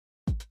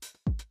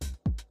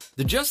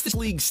The Justice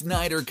League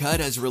Snyder Cut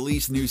has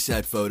released new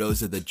set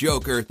photos of the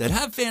Joker that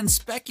have fans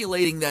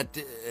speculating that...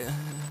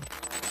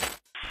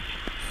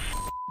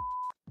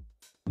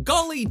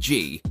 Golly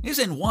gee,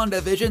 isn't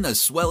WandaVision the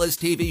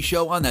swellest TV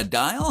show on the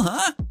dial,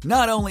 huh?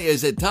 Not only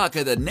is it talk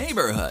of the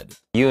neighborhood,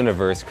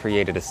 Universe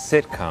created a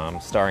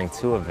sitcom starring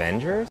 2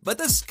 Avengers? but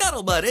the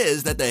scuttlebutt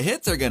is that the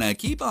hits are gonna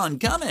keep on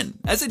coming,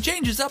 as it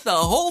changes up the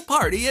whole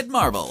party at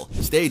Marvel.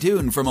 Stay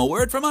tuned for a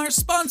word from our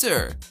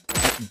sponsor.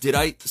 Did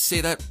I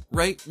say that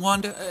right,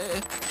 Wanda?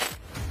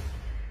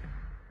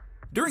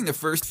 During the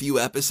first few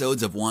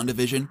episodes of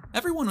WandaVision,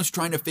 everyone was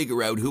trying to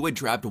figure out who had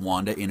trapped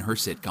Wanda in her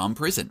sitcom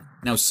prison.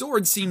 Now,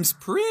 Sword seems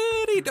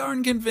pretty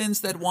darn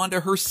convinced that Wanda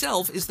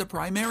herself is the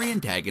primary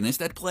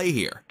antagonist at play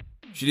here.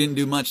 She didn't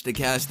do much to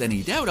cast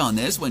any doubt on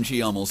this when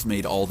she almost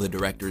made all the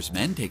director's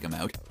men take him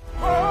out.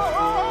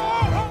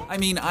 I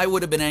mean, I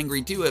would have been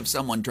angry too if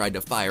someone tried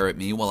to fire at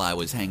me while I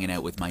was hanging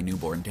out with my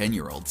newborn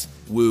 10-year-olds.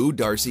 Wu,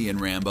 Darcy,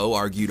 and Rambo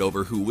argued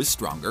over who was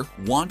stronger,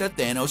 Wanda,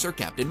 Thanos, or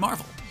Captain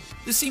Marvel.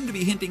 This seemed to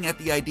be hinting at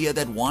the idea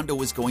that Wanda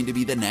was going to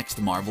be the next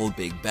Marvel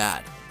big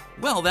bad.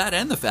 Well, that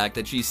and the fact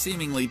that she's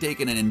seemingly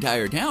taken an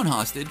entire town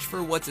hostage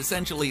for what's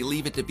essentially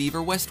Leave It to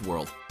Beaver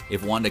Westworld.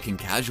 If Wanda can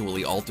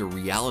casually alter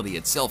reality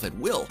itself at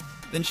will,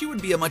 then she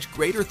would be a much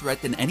greater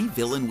threat than any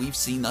villain we've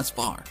seen thus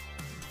far.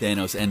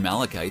 Thanos and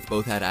Malekith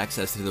both had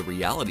access to the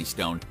Reality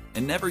Stone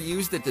and never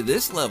used it to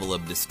this level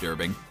of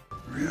disturbing.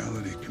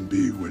 Reality can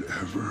be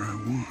whatever I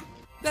want.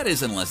 That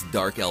is, unless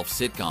dark elf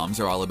sitcoms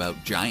are all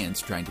about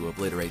giants trying to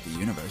obliterate the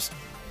universe.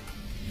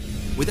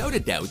 Without a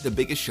doubt, the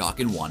biggest shock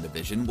in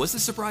WandaVision was the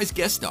surprise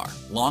guest star,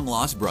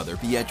 long-lost brother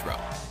Pietro.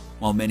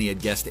 While many had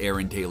guessed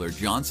Aaron Taylor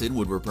Johnson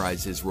would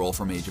reprise his role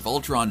from Age of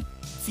Ultron,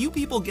 few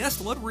people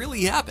guessed what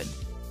really happened.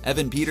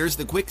 Evan Peters,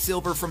 the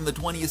Quicksilver from the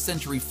 20th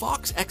Century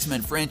Fox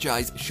X-Men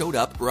franchise, showed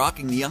up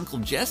rocking the Uncle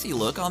Jesse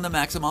look on the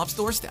Maximoff's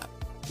doorstep.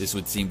 This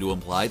would seem to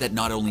imply that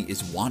not only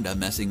is Wanda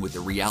messing with the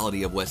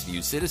reality of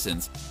Westview's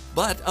citizens,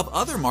 but of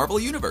other Marvel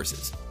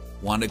universes.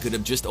 Wanda could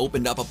have just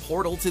opened up a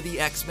portal to the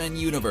X-Men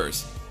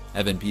universe.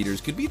 Evan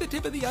Peters could be the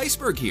tip of the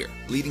iceberg here,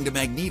 leading to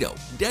Magneto,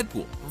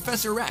 Deadpool,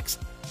 Professor X,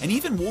 and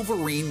even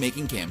Wolverine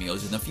making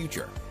cameos in the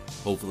future.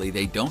 Hopefully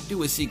they don't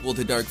do a sequel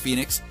to Dark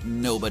Phoenix,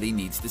 nobody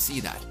needs to see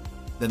that.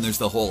 Then there's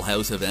the whole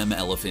House of M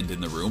elephant in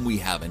the room we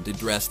haven't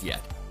addressed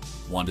yet.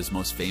 Wanda's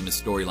most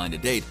famous storyline to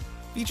date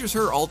features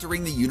her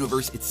altering the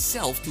universe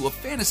itself to a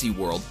fantasy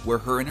world where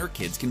her and her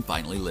kids can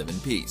finally live in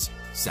peace.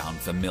 Sound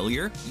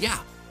familiar? Yeah.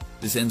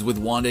 This ends with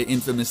Wanda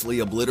infamously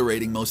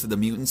obliterating most of the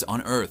mutants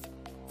on Earth.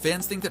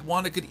 Fans think that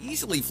Wanda could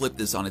easily flip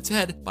this on its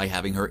head by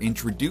having her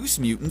introduce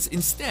mutants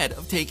instead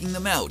of taking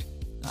them out.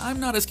 I'm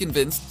not as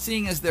convinced,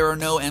 seeing as there are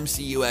no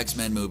MCU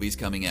X-Men movies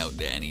coming out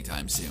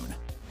anytime soon.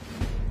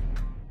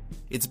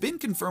 It's been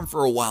confirmed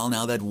for a while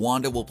now that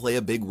Wanda will play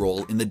a big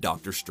role in the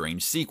Doctor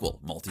Strange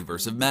sequel,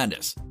 Multiverse of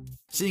Madness.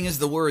 Seeing as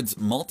the words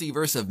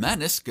Multiverse of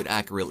Madness could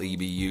accurately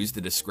be used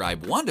to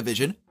describe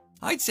WandaVision,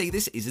 I'd say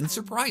this isn't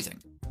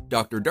surprising.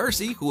 Dr.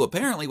 Darcy, who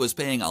apparently was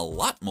paying a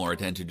lot more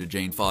attention to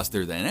Jane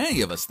Foster than any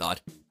of us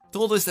thought,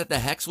 told us that the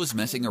Hex was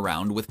messing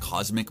around with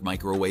cosmic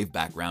microwave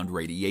background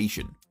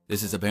radiation.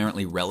 This is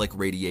apparently relic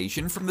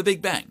radiation from the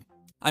Big Bang.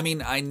 I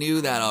mean, I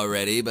knew that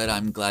already, but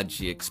I'm glad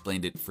she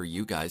explained it for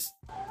you guys.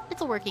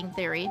 It's a working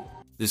theory.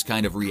 This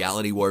kind of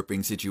reality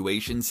warping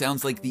situation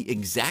sounds like the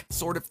exact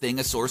sort of thing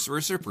a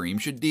Sorcerer Supreme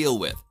should deal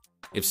with.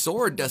 If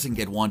Sword doesn't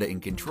get Wanda in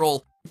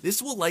control,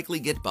 this will likely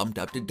get bumped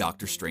up to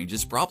Doctor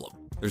Strange's problem.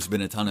 There's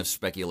been a ton of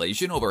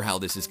speculation over how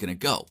this is going to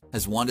go.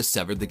 Has Wanda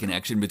severed the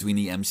connection between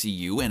the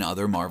MCU and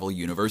other Marvel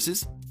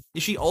universes?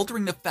 Is she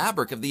altering the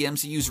fabric of the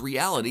MCU's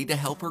reality to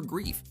help her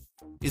grief?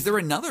 Is there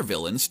another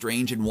villain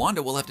Strange and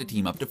Wanda will have to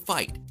team up to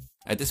fight?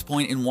 At this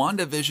point in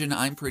WandaVision,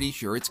 I'm pretty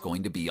sure it's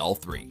going to be all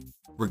three.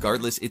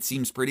 Regardless, it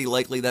seems pretty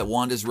likely that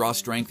Wanda's raw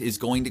strength is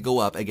going to go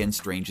up against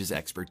Strange's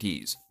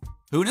expertise.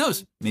 Who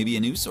knows? Maybe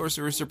a new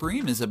Sorcerer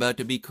Supreme is about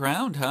to be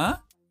crowned, huh?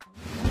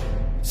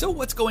 So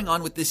what's going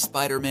on with this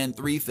Spider-Man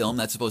 3 film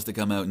that's supposed to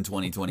come out in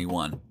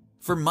 2021?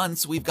 For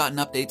months, we've gotten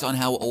updates on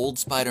how old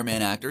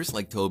Spider-Man actors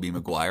like Tobey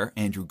Maguire,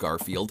 Andrew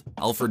Garfield,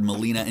 Alfred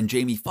Molina, and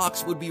Jamie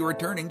Foxx would be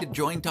returning to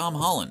join Tom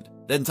Holland.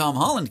 Then Tom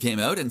Holland came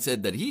out and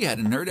said that he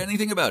hadn't heard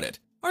anything about it.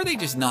 Are they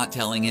just not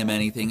telling him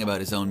anything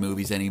about his own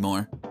movies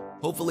anymore?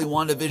 Hopefully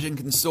WandaVision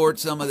can sort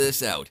some of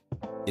this out.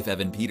 If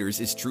Evan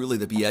Peters is truly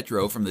the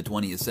Pietro from the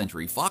 20th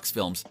Century Fox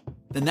films,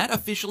 then that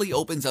officially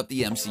opens up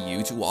the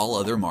MCU to all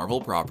other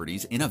Marvel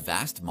properties in a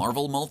vast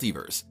Marvel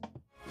multiverse.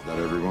 Is that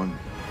everyone?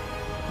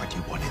 Like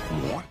you wanted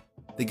more?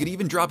 They could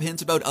even drop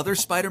hints about other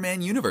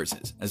Spider-Man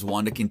universes as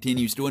Wanda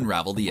continues to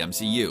unravel the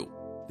MCU.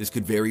 This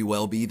could very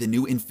well be the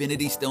new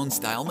Infinity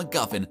Stone-style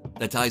MacGuffin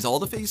that ties all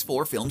the Phase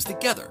 4 films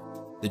together.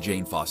 The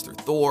Jane Foster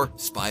Thor,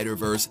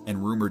 Spider-Verse,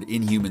 and rumored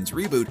Inhumans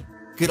reboot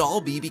could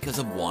all be because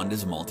of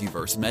Wanda's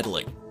multiverse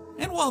meddling.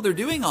 And while they're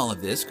doing all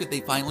of this, could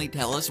they finally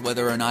tell us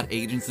whether or not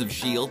Agents of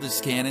S.H.I.E.L.D.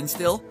 is canon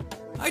still?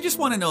 I just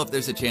want to know if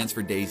there's a chance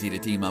for Daisy to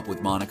team up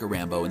with Monica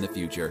Rambeau in the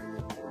future.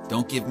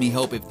 Don't give me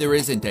hope if there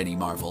isn't any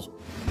Marvel.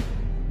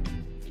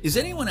 Is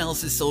anyone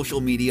else's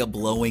social media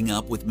blowing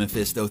up with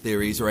Mephisto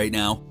theories right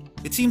now?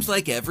 It seems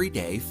like every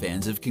day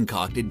fans have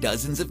concocted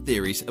dozens of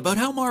theories about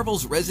how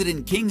Marvel's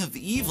resident king of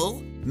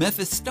evil,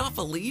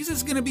 Mephistopheles,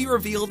 is going to be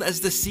revealed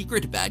as the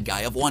secret bad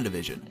guy of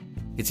WandaVision.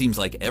 It seems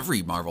like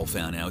every Marvel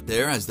fan out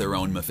there has their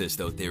own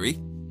Mephisto theory.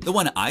 The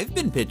one I've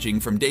been pitching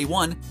from day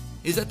one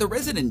is that the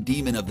resident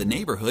demon of the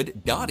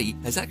neighborhood, Dottie,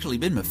 has actually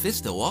been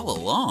Mephisto all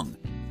along.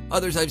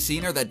 Others I've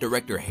seen are that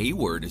Director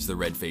Hayward is the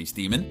red-faced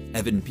demon,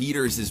 Evan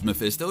Peters is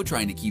Mephisto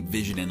trying to keep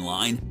Vision in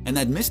line, and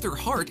that Mr.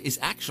 Hart is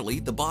actually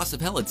the boss of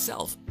hell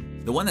itself.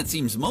 The one that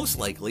seems most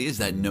likely is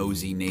that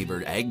nosy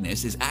neighbor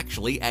Agnes is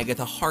actually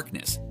Agatha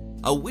Harkness,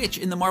 a witch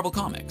in the Marvel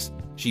Comics.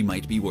 She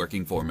might be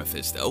working for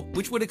Mephisto,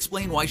 which would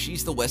explain why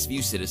she's the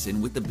Westview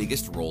citizen with the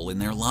biggest role in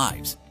their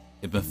lives.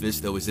 If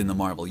Mephisto is in the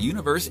Marvel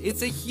Universe,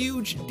 it's a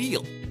huge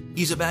deal.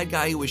 He's a bad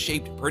guy who has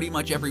shaped pretty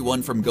much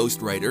everyone from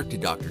Ghost Rider to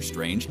Doctor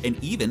Strange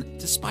and even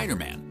to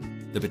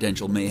Spider-Man. The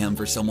potential mayhem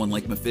for someone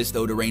like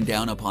Mephisto to rain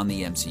down upon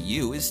the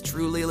MCU is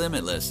truly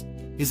limitless.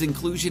 His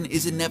inclusion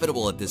is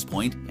inevitable at this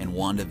point, and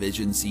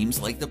WandaVision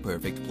seems like the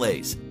perfect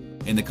place.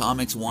 In the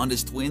comics,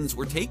 Wanda's twins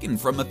were taken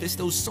from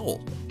Mephisto's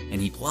soul,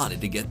 and he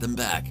plotted to get them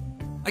back.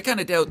 I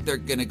kinda doubt they're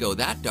gonna go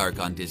that dark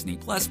on Disney+,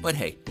 but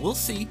hey, we'll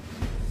see.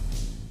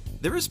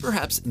 There is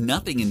perhaps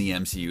nothing in the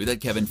MCU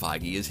that Kevin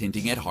Feige is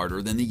hinting at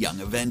harder than the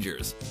Young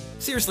Avengers.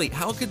 Seriously,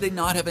 how could they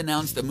not have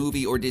announced a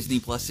movie or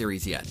Disney Plus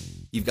series yet?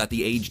 You've got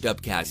the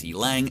aged-up Cassie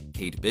Lang,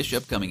 Kate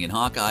Bishop coming in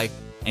Hawkeye,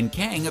 and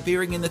Kang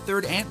appearing in the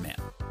third Ant-Man.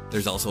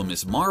 There's also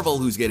Miss Marvel,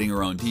 who's getting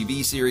her own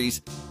TV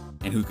series,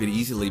 and who could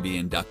easily be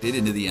inducted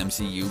into the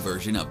MCU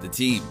version of the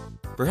team.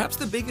 Perhaps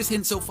the biggest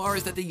hint so far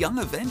is that the Young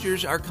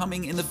Avengers are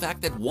coming in the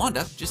fact that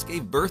Wanda just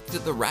gave birth to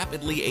the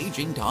rapidly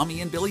aging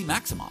Tommy and Billy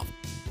Maximoff.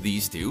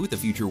 These two, the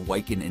future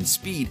Wiccan and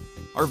Speed,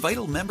 are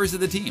vital members of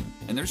the team,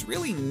 and there's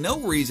really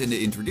no reason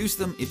to introduce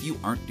them if you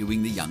aren't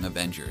doing the Young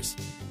Avengers.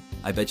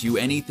 I bet you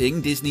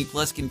anything Disney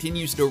Plus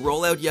continues to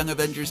roll out Young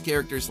Avengers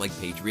characters like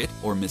Patriot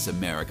or Miss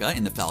America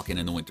in The Falcon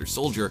and the Winter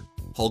Soldier,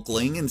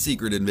 Hulkling in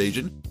Secret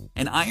Invasion,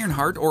 and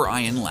Ironheart or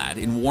Iron Lad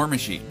in War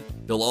Machine.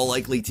 They'll all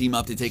likely team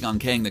up to take on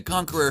Kang the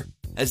Conqueror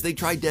as they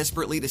try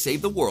desperately to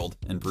save the world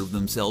and prove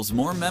themselves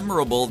more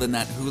memorable than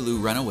that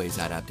Hulu Runaways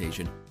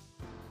adaptation.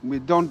 We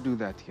don't do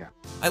that here.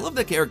 I love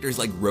that characters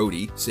like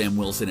Rhodey, Sam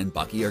Wilson, and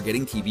Bucky are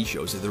getting TV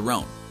shows of their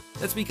own.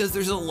 That's because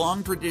there's a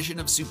long tradition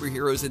of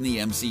superheroes in the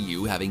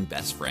MCU having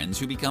best friends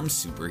who become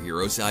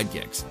superhero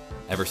sidekicks.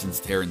 Ever since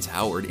Terrence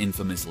Howard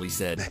infamously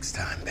said, Next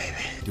time, baby.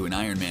 to an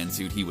Iron Man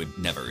suit he would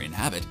never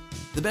inhabit,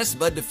 the best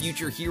bud to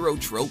future hero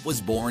trope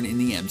was born in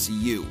the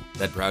MCU.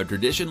 That proud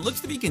tradition looks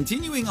to be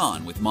continuing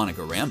on with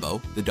Monica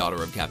Rambeau, the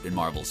daughter of Captain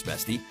Marvel's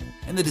bestie,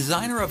 and the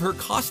designer of her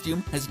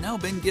costume has now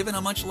been given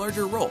a much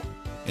larger role.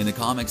 In the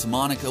comics,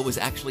 Monica was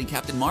actually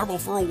Captain Marvel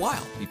for a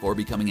while, before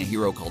becoming a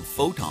hero called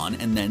Photon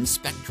and then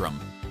Spectrum.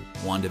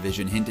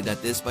 WandaVision hinted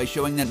at this by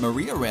showing that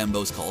Maria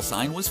Rambeau's call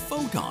sign was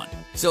Photon.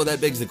 So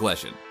that begs the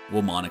question,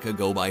 will Monica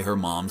go by her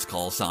mom's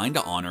call sign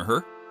to honor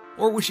her?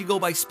 Or will she go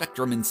by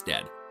Spectrum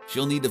instead?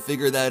 She'll need to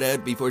figure that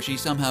out before she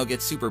somehow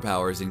gets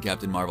superpowers in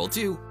Captain Marvel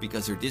 2,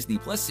 because her Disney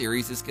Plus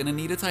series is gonna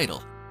need a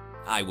title.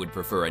 I would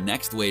prefer a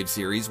Next Wave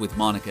series with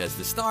Monica as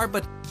the star,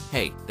 but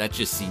hey, that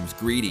just seems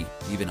greedy,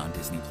 even on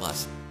Disney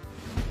Plus.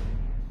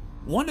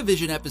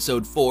 WandaVision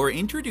Episode 4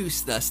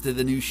 introduced us to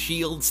the new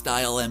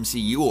S.H.I.E.L.D.-style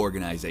MCU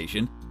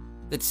organization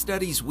that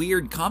studies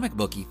weird comic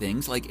booky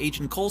things like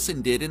Agent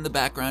Coulson did in the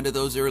background of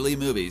those early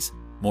movies.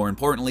 More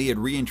importantly, it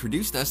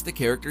reintroduced us to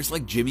characters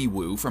like Jimmy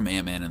Woo from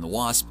Ant-Man and the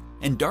Wasp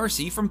and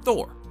Darcy from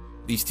Thor.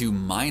 These two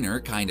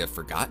minor, kind of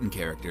forgotten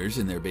characters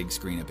in their big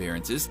screen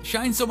appearances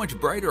shine so much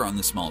brighter on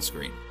the small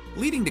screen,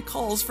 leading to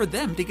calls for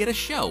them to get a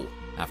show.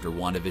 After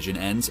WandaVision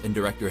ends and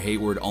director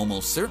Hayward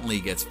almost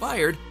certainly gets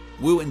fired,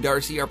 Woo and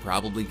Darcy are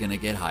probably gonna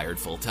get hired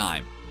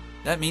full-time.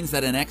 That means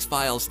that an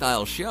X-Files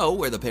style show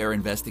where the pair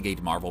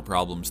investigate Marvel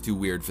problems too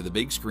weird for the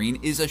big screen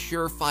is a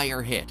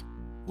surefire hit.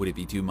 Would it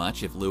be too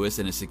much if Lewis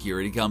and a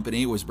security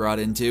company was brought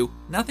in too?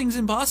 Nothing's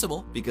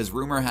impossible, because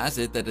rumor has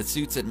it that the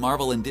suits at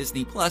Marvel and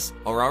Disney Plus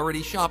are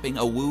already shopping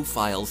a Woo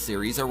Files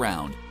series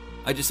around.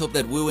 I just hope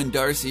that Woo and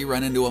Darcy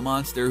run into a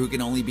monster who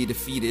can only be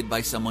defeated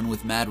by someone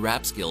with mad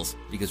rap skills,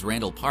 because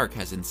Randall Park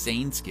has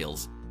insane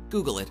skills.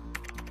 Google it.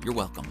 You're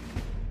welcome.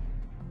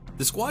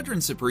 The Squadron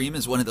Supreme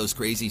is one of those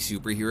crazy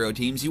superhero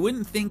teams you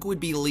wouldn't think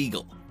would be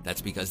legal.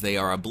 That's because they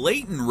are a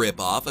blatant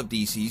rip-off of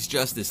DC's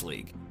Justice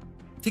League.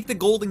 Take the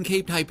Golden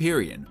Caped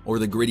Hyperion, or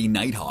the gritty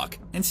Nighthawk,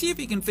 and see if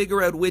you can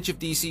figure out which of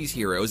DC's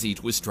heroes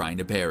each was trying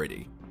to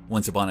parody.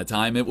 Once upon a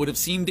time, it would have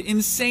seemed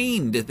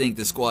insane to think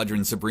the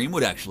Squadron Supreme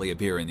would actually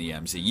appear in the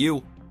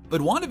MCU, but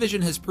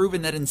WandaVision has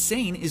proven that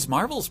insane is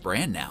Marvel's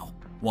brand now.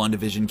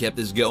 WandaVision kept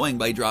this going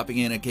by dropping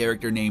in a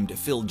character named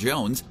Phil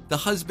Jones, the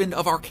husband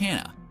of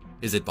Arcana.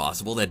 Is it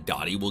possible that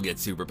Dottie will get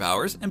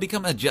superpowers and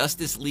become a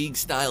Justice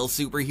League-style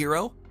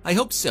superhero? I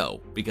hope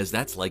so, because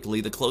that's likely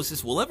the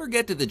closest we'll ever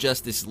get to the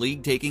Justice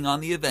League taking on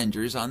the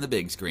Avengers on the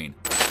big screen.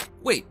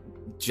 Wait,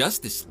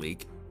 Justice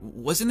League?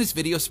 Wasn't this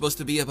video supposed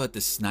to be about the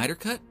Snyder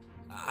Cut?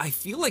 I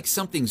feel like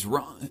something's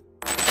wrong.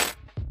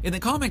 In the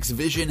comics,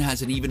 Vision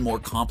has an even more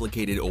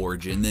complicated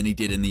origin than he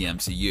did in the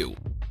MCU.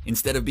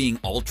 Instead of being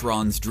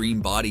Ultron's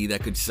dream body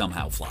that could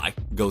somehow fly,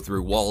 go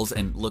through walls,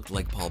 and looked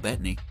like Paul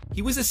Bettany,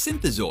 he was a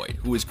synthezoid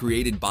who was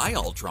created by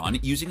Ultron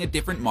using a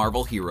different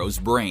Marvel hero's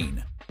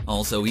brain.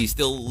 Also, he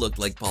still looked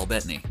like Paul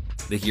Bettany.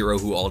 The hero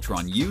who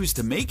Ultron used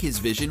to make his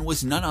Vision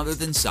was none other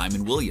than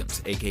Simon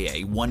Williams,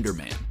 aka Wonder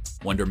Man.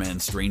 Wonder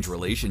Man's strange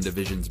relation to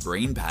Vision's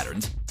brain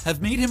patterns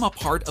have made him a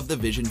part of the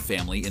Vision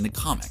family in the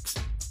comics.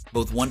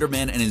 Both Wonder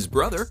Man and his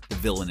brother, the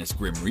villainous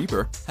Grim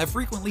Reaper, have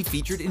frequently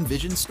featured in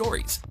Vision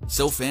stories,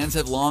 so fans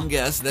have long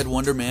guessed that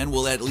Wonder Man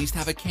will at least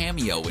have a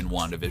cameo in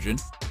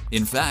WandaVision.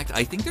 In fact,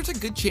 I think there's a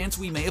good chance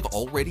we may have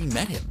already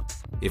met him.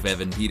 If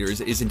Evan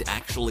Peters isn't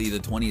actually the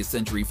 20th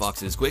Century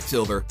Fox's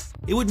Quicksilver,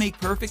 it would make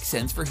perfect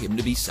sense for him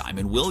to be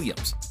Simon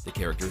Williams. The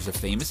character is a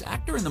famous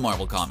actor in the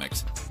Marvel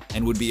Comics,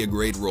 and would be a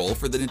great role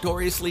for the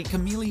notoriously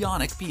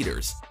chameleonic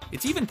Peters.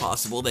 It's even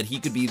possible that he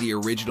could be the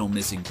original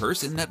missing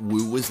person that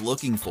Wu was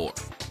looking for.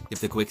 If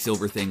the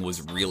Quicksilver thing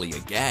was really a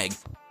gag,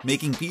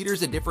 making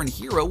Peters a different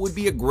hero would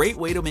be a great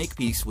way to make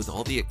peace with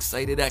all the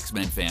excited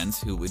X-Men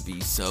fans who would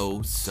be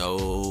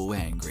so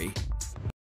angry.